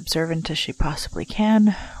as observant as she possibly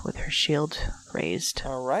can with her shield raised.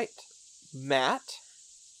 All right. Matt?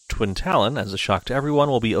 Twin Talon, as a shock to everyone,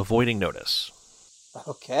 will be avoiding notice.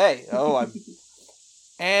 Okay.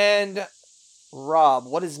 And Rob,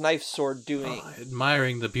 what is Knife Sword doing?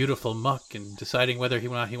 Admiring the beautiful muck and deciding whether he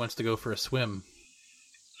wants to go for a swim.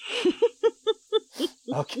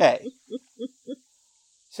 Okay.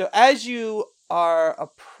 So as you are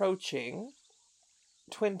approaching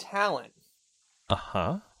Twin Talon,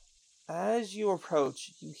 Uh-huh. as you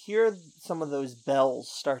approach, you hear some of those bells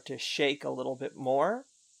start to shake a little bit more.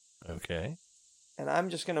 Okay. And I'm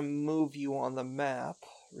just going to move you on the map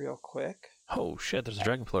real quick. Oh, shit, there's a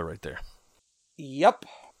dragonfly right there. Yep.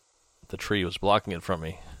 The tree was blocking it from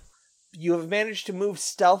me. You have managed to move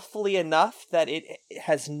stealthily enough that it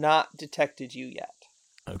has not detected you yet.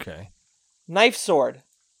 Okay. Knife Sword.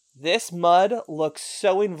 This mud looks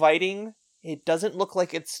so inviting. It doesn't look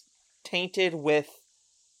like it's tainted with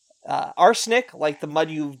arsenic, like the mud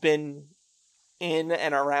you've been in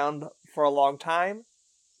and around for a long time.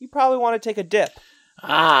 You probably want to take a dip.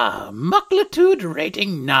 Ah, Mucklitude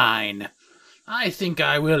rating 9. I think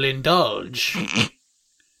I will indulge.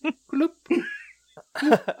 Gloop.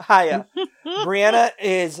 Hiya. Brianna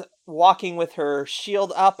is walking with her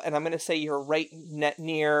shield up, and I'm going to say you're right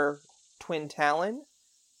near Twin Talon.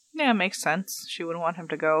 Yeah, makes sense. She wouldn't want him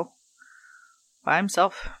to go by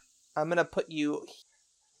himself. I'm going to put you...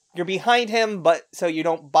 You're behind him, but so you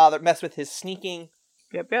don't mess with his sneaking.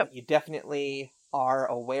 Yep. You definitely are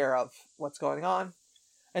aware of what's going on.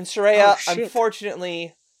 And Soraya, Oh, shit.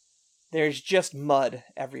 Unfortunately, there's just mud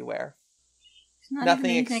everywhere. It's not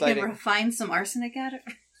Nothing even anything I exciting. can refine some arsenic at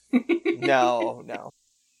it. No.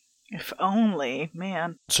 If only,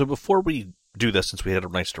 man. So before we do this, since we had a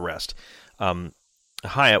nice to rest,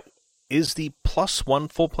 Haya, is the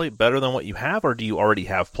 +1 full plate better than what you have, or do you already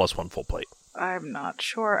have +1 full plate? I'm not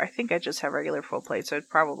sure. I think I just have regular full plate, so it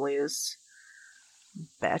probably is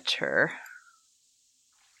better.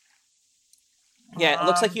 Yeah, it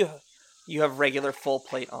looks like you have regular full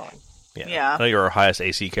plate on. Yeah. I know you're our highest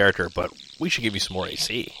AC character, but we should give you some more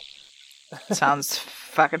AC. Sounds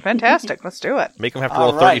fucking fantastic. Let's do it. Make them have to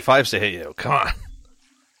All roll right. 35s to hit you. Come on.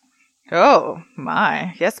 Oh,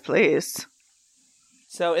 my. Yes, please.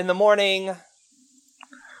 So in the morning,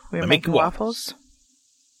 We're Make making waffles. waffles.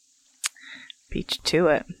 Beat to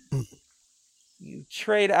it. you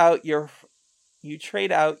trade out your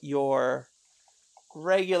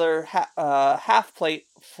regular half plate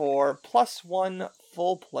for +1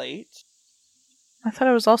 full plate. I thought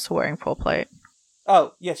I was also wearing full plate.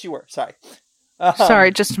 Oh, yes, you were. Sorry.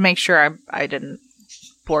 Sorry, just to make sure I didn't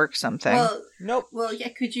bork something. Nope. Well, yeah,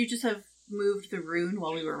 could you just have moved the rune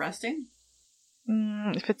while we were resting?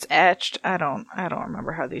 If it's etched, I don't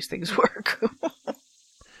remember how these things work.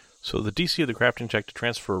 So the DC of the crafting check to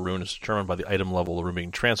transfer a rune is determined by the item level of the rune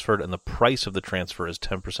being transferred, and the price of the transfer is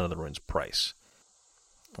 10% of the rune's price.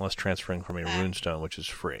 Unless transferring from a rune stone, which is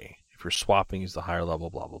free. If you're swapping, use the higher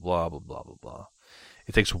level, blah, blah, blah, blah, blah, blah, blah.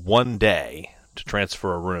 It takes 1 day to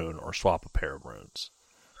transfer a rune or swap a pair of runes.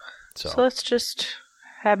 So let's just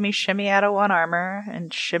have me shimmy out of one armor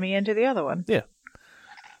and shimmy into the other one. Yeah.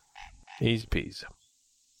 Easy peasy.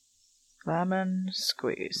 Lemon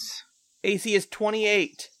squeeze. AC is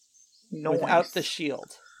 28. without the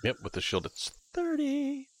shield. Yep, with the shield it's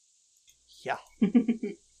 30. Yeah.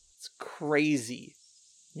 It's crazy.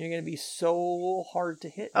 You're going to be so hard to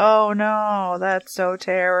hit. Oh no, that's so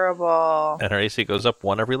terrible. And our AC goes up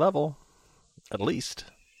 1 every level. At least.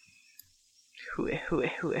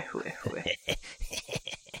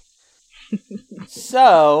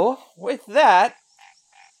 So, with that,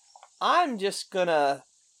 I'm just going to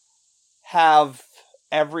have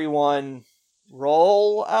everyone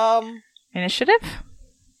roll, Initiative?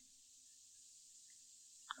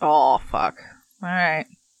 Oh, fuck. Alright.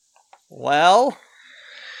 well,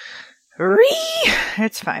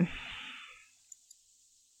 It's fine.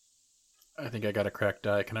 I think I got a cracked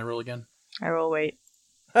die. Can I roll again? I will wait.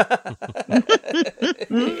 I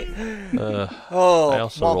oh,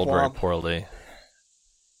 also womp rolled very womp. poorly.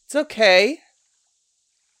 It's okay.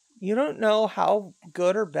 You don't know how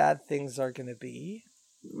good or bad things are going to be.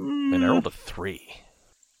 And I rolled a 3.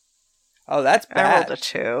 Oh, that's I bad. rolled a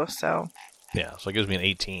 2, so... Yeah, so it gives me an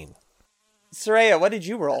 18. Soraya, what did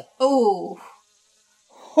you roll? Oh,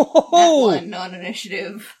 that Oh! one on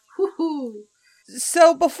initiative. Woohoo.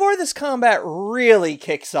 So before this combat really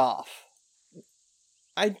kicks off,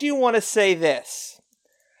 I do want to say this.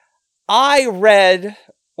 I read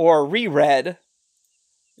or reread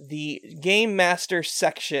the Game Master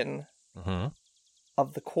section Mm-hmm.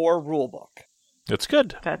 of the core rulebook. It's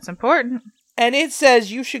good. That's important. And it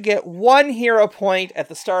says you should get 1 hero point at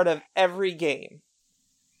the start of every game.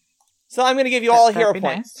 So I'm going to give you all a hero That'd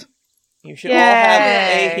point. be nice. You should all have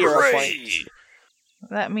a Yay. hero point.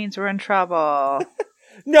 That means we're in trouble.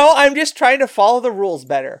 No, I'm just trying to follow the rules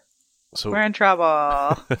better. So We're in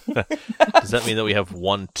trouble. does that mean that we have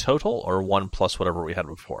 1 total or 1 plus whatever we had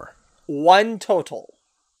before? 1 total.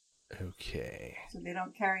 Okay. So they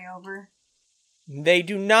don't carry over. They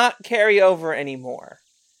do not carry over anymore.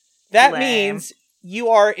 That Lame. means you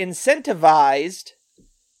are incentivized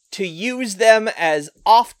to use them as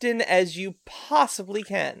often as you possibly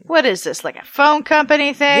can. What is this, like a phone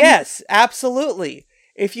company thing? Yes, absolutely.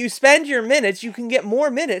 If you spend your minutes, you can get more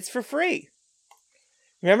minutes for free.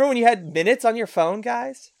 Remember when you had minutes on your phone,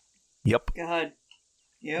 guys? Yep. God.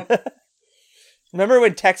 Yep. Remember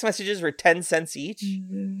when text messages were 10 cents each?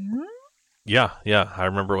 Mhm. Yeah. I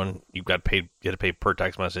remember when you got paid, you had to pay per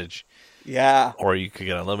text message, Yeah. or you could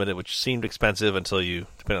get unlimited, which seemed expensive until you,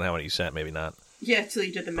 depending on how many you sent, maybe not. Yeah, until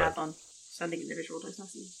you did the math on sending individual text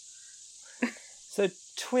messages. So,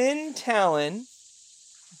 Twin Talon,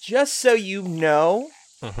 just so you know,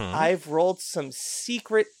 Mm-hmm. I've rolled some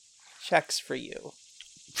secret checks for you.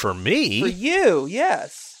 For me? For you,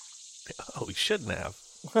 yes. Oh, we shouldn't have.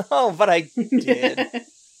 Oh, but I did.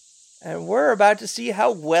 And we're about to see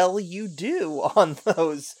how well you do on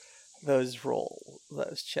those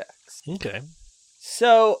checks. Okay.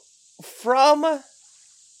 So, from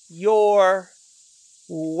your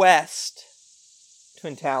west,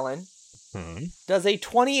 Twin Talon, Hmm. does a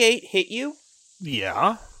 28 hit you?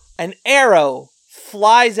 Yeah. An arrow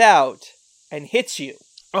flies out and hits you.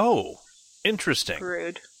 Oh, interesting.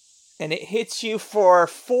 Rude. And it hits you for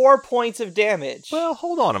 4 points of damage. Well,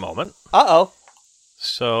 hold on a moment. Uh-oh.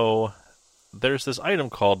 So, there's this item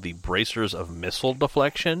called the Bracers of Missile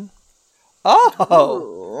Deflection. Oh!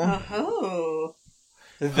 Ooh. Oh.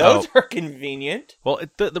 Those are convenient. Well,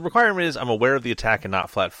 the requirement is I'm aware of the attack and not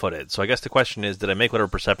flat-footed. So I guess the question is, did I make whatever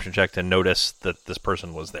perception check to notice that this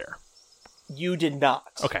person was there? You did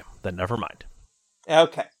not. Okay, then never mind.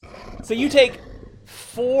 Okay. So you take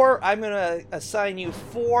 4... I'm going to assign you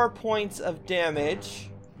 4 points of damage.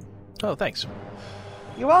 Oh, thanks.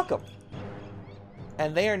 You're welcome.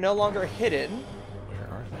 And they are no longer hidden. Where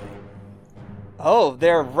are they? Oh,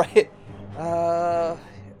 they're right... okay,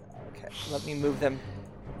 let me move them.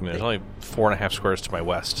 I mean, there's only 4.5 squares to my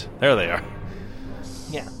west. There they are.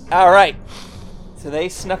 Yeah. All right. So they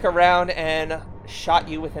snuck around and shot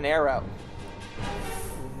you with an arrow.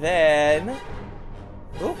 Then...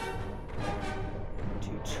 Oop. To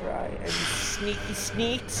try and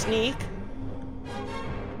sneak.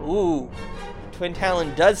 Ooh. Twin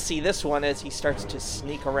Talon does see this one as he starts to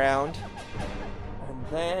sneak around. And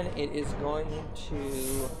then it is going to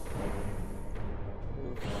move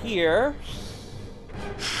here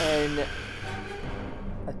and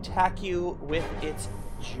attack you with its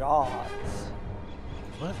jaws.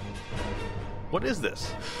 What? What is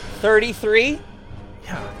this? 33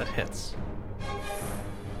 Yeah, that hits.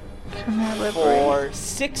 Can I liberate, for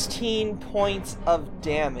 16 points of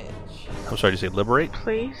damage. I'm sorry, did you say liberate?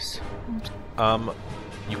 please?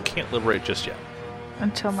 You can't liberate just yet.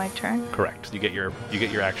 Until my turn. Correct. You get your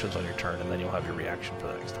actions on your turn, and then you'll have your reaction for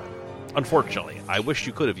the next time. Unfortunately, I wish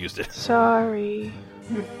you could have used it. Sorry.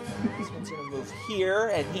 This one's going to move here,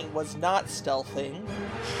 and he was not stealthing.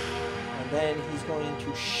 And then he's going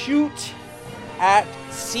to shoot at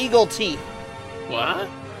Seagull Teeth. What?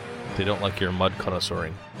 They don't like your mud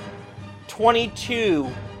connoisseuring. 22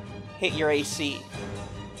 hit your AC.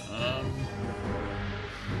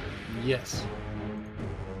 Yes.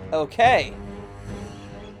 Okay.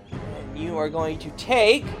 And you are going to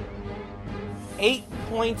take 8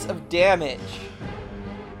 points of damage.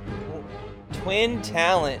 Twin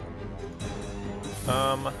Talon.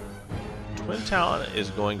 Twin Talon is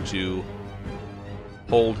going to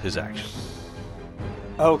hold his action.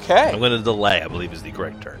 Okay. I'm going to delay, I believe is the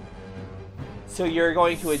correct turn. So you're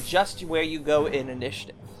going to adjust where you go in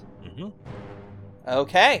initiative. Mm-hmm.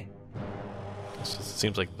 Okay. So it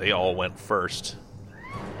seems like they all went first.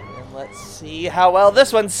 And let's see how well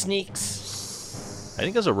this one sneaks. I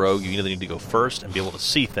think as a rogue, you either need to go first and be able to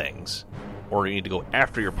see things, or you need to go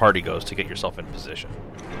after your party goes to get yourself in position.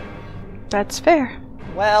 That's fair.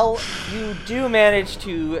 Well, you do manage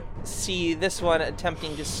to see this one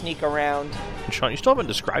attempting to sneak around. And Sean, you still haven't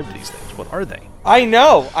described these things. What are they? I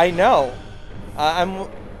know.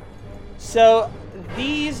 So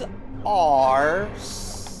these are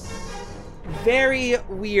very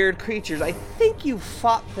weird creatures. I think you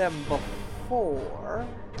fought them before.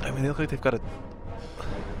 I mean, they look like they've got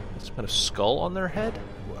some kind of skull on their head.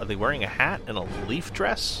 Are they wearing a hat and a leaf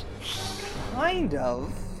dress? Kind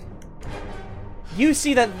of. You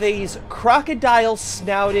see that these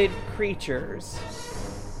crocodile-snouted creatures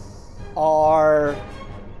are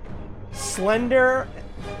slender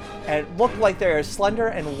and look like they're slender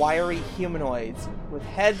and wiry humanoids with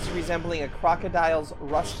heads resembling a crocodile's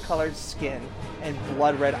rust-colored skin and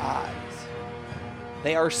blood-red eyes.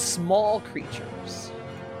 They are small creatures.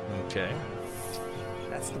 Okay.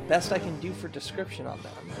 That's the best I can do for description on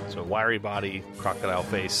them. So wiry body, crocodile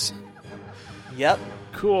face. Yep.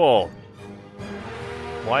 Cool.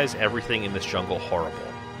 Why is everything in this jungle horrible?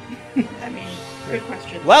 I mean, good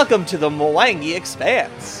question. Welcome to the Mwangi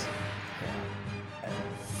Expanse.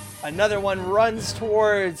 Another one runs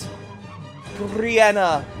towards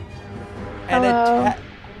Brianna and Hello.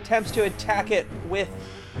 attempts to attack it with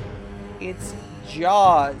its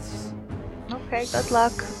jaws. Okay, good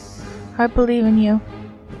luck. I believe in you.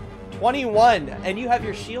 21, and you have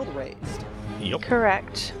your shield raised. Yep.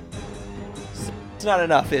 Correct. It's not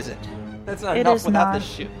enough, is it? That's not It enough is without not. the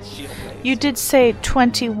shield raised. You did say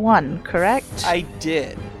 21, correct? I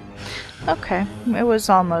did. Okay, it was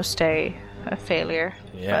almost a failure.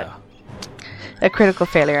 Yeah. A critical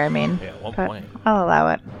failure, I mean. Yeah, at one But point. I'll allow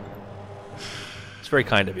it. It's very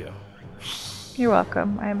kind of you. You're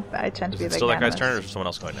welcome. I tend to Is be it still that guy's magnanimous. turn, or is someone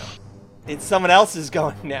else going now? It's someone else's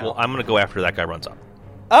going now. Well, I'm going to go after that guy runs up.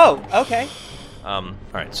 Oh, okay. All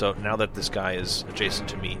right, so now that this guy is adjacent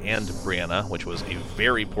to me and Brianna, which was a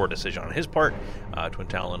very poor decision on his part, Twin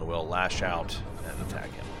Talon will lash out and attack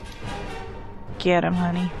him. Get him,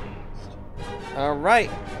 honey. All right.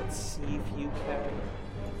 Let's see if you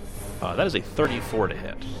can. That is a 34 to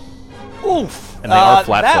hit. Oof. And they are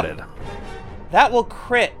flat-footed. That will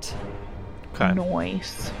crit. Okay.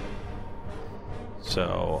 Nice.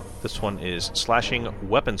 So this one is slashing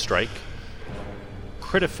weapon strike.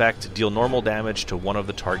 Crit effect, deal normal damage to one of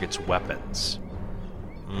the target's weapons.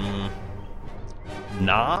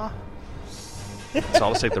 Nah. So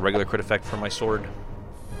I'll just take the regular crit effect from my sword,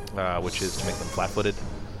 which is to make them flat-footed.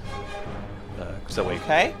 Because that way,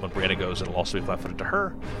 Okay. when Brianna goes, it'll also be flat-footed to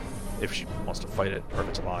her, if she wants to fight it, or if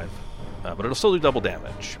it's alive. But it'll still do double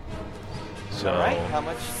damage. So, All right. How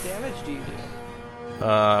much damage do you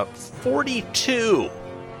do? 42!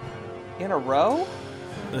 In a row?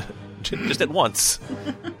 Just at once. Is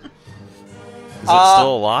it Uh,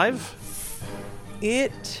 still alive?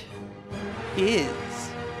 It is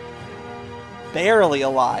barely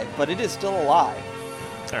alive, but it is still alive.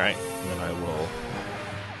 Alright, then I will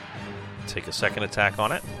take a second attack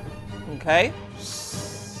on it. Okay.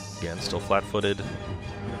 Again, still flat-footed.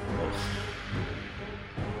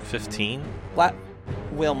 15. Flat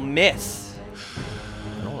will miss.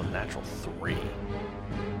 Roll a natural 3.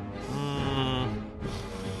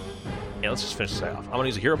 Yeah, let's just finish this off. I'm going to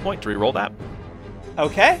use a hero point to re-roll that.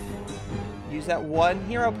 Okay. Use that one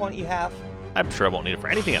hero point you have. I'm sure I won't need it for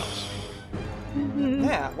anything else.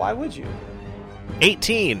 Yeah, why would you?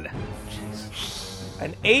 18!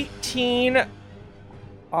 An 18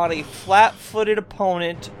 on a flat-footed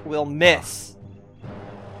opponent will miss.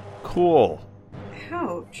 Cool.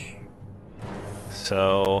 Ouch.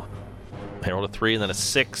 So, I rolled a 3 and then a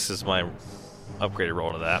 6 is my upgraded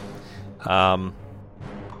roll to that.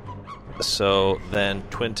 So then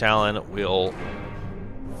Twin Talon will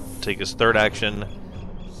take his third action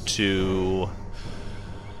to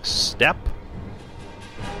step.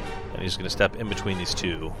 And he's going to step in between these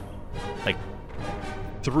two. Like,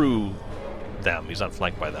 through them. He's not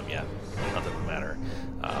flanked by them yet. Not that it would matter.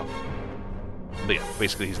 But yeah,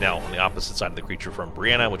 basically he's now on the opposite side of the creature from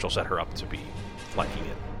Brianna, which will set her up to be flanking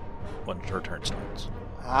it when her turn starts.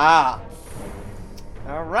 Ah.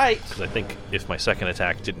 All right. Because I think if my second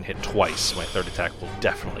attack didn't hit twice, my third attack will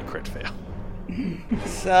definitely crit fail.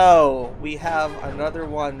 So, we have another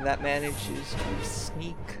one that manages to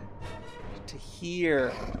sneak to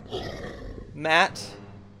here. Matt,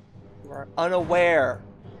 you are unaware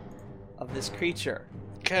of this creature.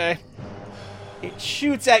 Okay. It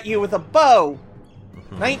shoots at you with a bow.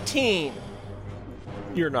 19.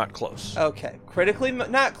 You're not close. Okay. Critically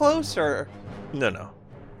not close, or? No.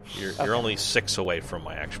 You're only 6 away from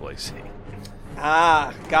my actual AC.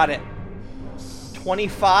 Ah, got it.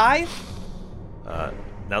 25?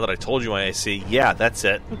 Now that I told you my AC, yeah, that's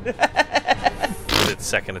it. With its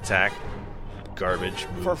second attack. Garbage.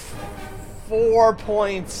 For 4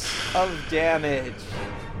 points of damage.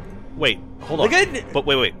 Wait, hold on. But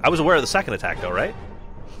wait. I was aware of the second attack, though, right?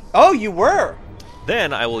 Oh, you were?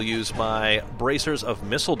 Then I will use my Bracers of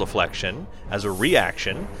Missile Deflection as a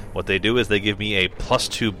reaction. What they do is they give me a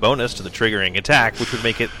 +2 bonus to the triggering attack, which would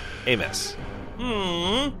make it a miss.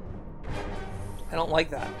 I don't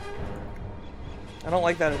like that. I don't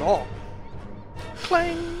like that at all.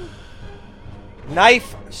 Clang!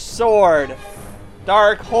 Knife, sword,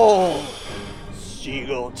 dark hole,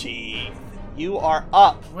 seagull teeth. You are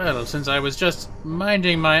up. Well, since I was just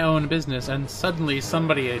minding my own business and suddenly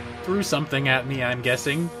somebody threw something at me, I'm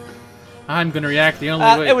guessing, I'm gonna react the only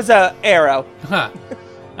way... It was a arrow. Ha!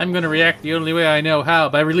 I'm gonna react the only way I know how,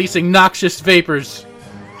 by releasing noxious vapors.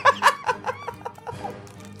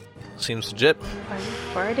 Seems legit. Are you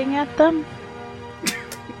farting at them?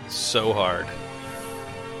 So hard.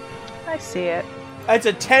 I see it. It's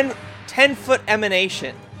a 10-foot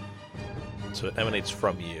emanation. So it emanates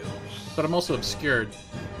from you. But I'm also obscured.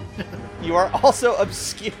 You are also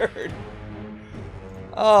obscured.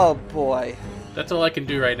 Oh, boy. That's all I can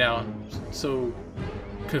do right now. I'm so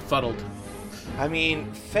confuddled. I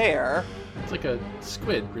mean, fair. It's like a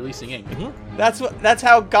squid releasing ink. That's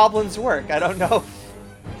how goblins work. I don't know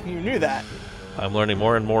if you knew that. I'm learning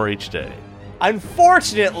more and more each day.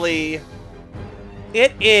 Unfortunately,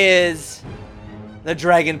 it is the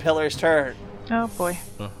Dragon Pillar's turn. Oh boy.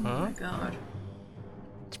 Oh my god.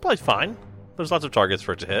 It's probably fine. There's lots of targets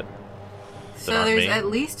for it to hit. So aren't there's me. at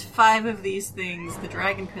least 5 of these things, the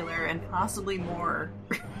Dragon Pillar, and possibly more.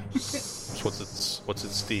 So what's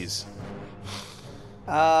its D's?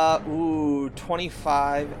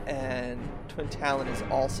 25, and Twin Talon is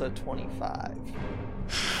also 25.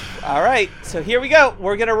 All right, so here we go.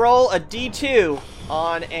 We're gonna roll a D2.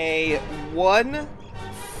 On a 1,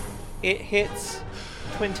 it hits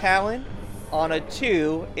Twin Talon. On a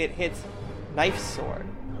 2, it hits Knife Sword.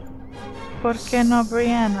 ¿Por qué no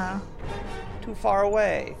Brianna? Too far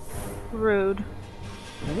away. Rude.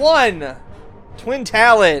 1, Twin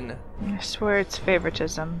Talon. I swear it's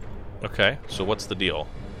favoritism. Okay, so what's the deal?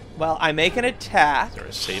 Well, I make an attack. Is there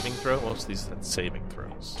a saving throw? Most of these saving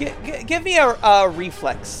throws. Give me a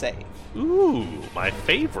reflex save. Ooh, my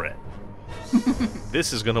favorite.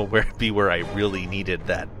 This is gonna be where I really needed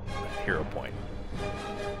that hero point.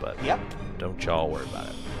 But Yep. don't y'all worry about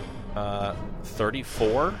it.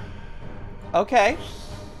 34. Okay.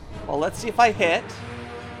 Well, let's see if I hit.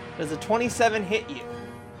 Does a 27 hit you?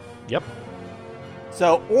 Yep.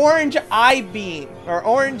 So orange eye beam, or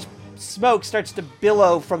orange smoke starts to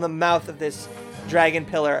billow from the mouth of this dragon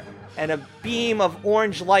pillar, and a beam of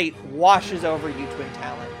orange light washes over you, Twin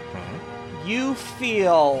Talon. You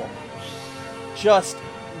feel just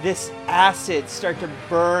this acid start to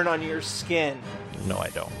burn on your skin. No, I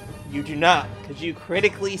don't. You do not, because you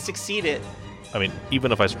critically succeeded. I mean,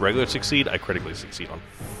 even if I regularly succeed, I critically succeed on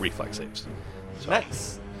reflex saves. So,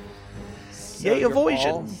 Nice. Yay, your avoidance.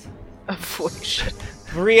 balls- Avoidance.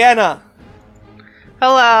 Brianna,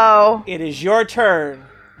 Hello. it is your turn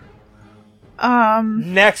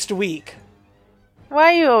next week.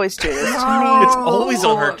 Why you always do this to me? It's always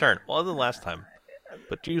on her turn. Well, other than last time.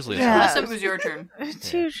 But usually it's Yeah. Last time it was your turn.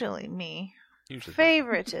 It's usually me. usually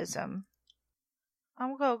Favoritism.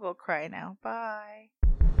 I'm gonna go cry now. Bye.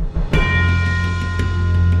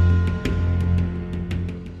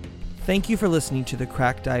 Thank you for listening to the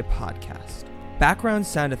Cracked Eye Podcast. Background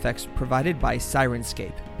sound effects provided by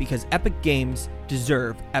Sirenscape, because epic games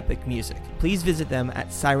deserve epic music. Please visit them at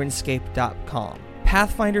sirenscape.com.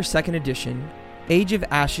 Pathfinder 2nd Edition, Age of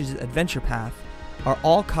Ashes Adventure Path are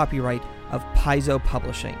all copyright of Paizo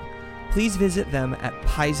Publishing. Please visit them at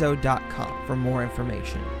paizo.com for more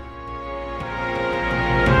information.